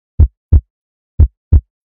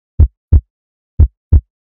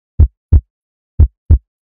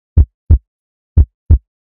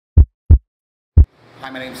Hi,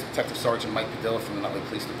 my name is Detective Sergeant Mike Padilla from the Nutley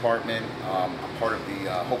Police Department. I'm part of the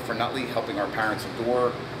Hope for Nutley, helping our parents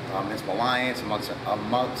adore, Municipal Alliance, amongst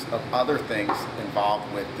of other things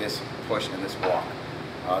involved with this push and this walk.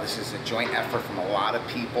 This is a joint effort from a lot of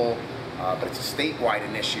people, but it's a statewide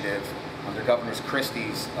initiative under Governor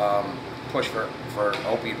Christie's push for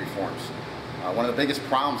opiate reforms. One of the biggest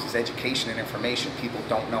problems is education and information. People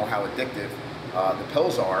don't know how addictive the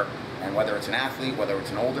pills are, and whether it's an athlete, whether it's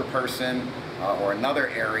an older person, or another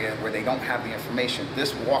area where they don't have the information,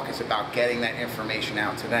 this walk is about getting that information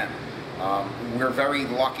out to them. We're very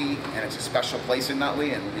lucky, and it's a special place in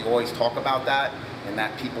Nutley, and we always talk about that, and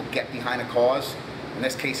that people get behind a cause. In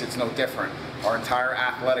this case, it's no different. Our entire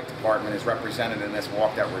athletic department is represented in this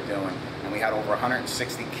walk that we're doing, and we had over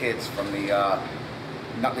 160 kids from the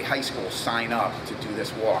Nutley High School sign up to do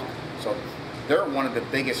this walk. So they're one of the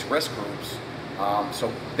biggest risk groups.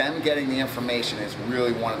 So them getting the information is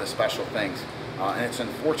really one of the special things. And it's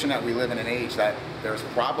unfortunate we live in an age that there's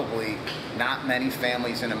probably not many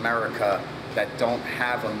families in America that don't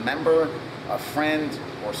have a member, a friend,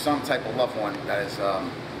 or some type of loved one that is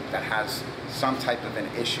that has some type of an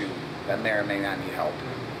issue that may or may not need help.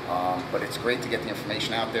 But it's great to get the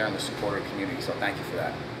information out there and the support of the community, so thank you for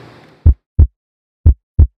that.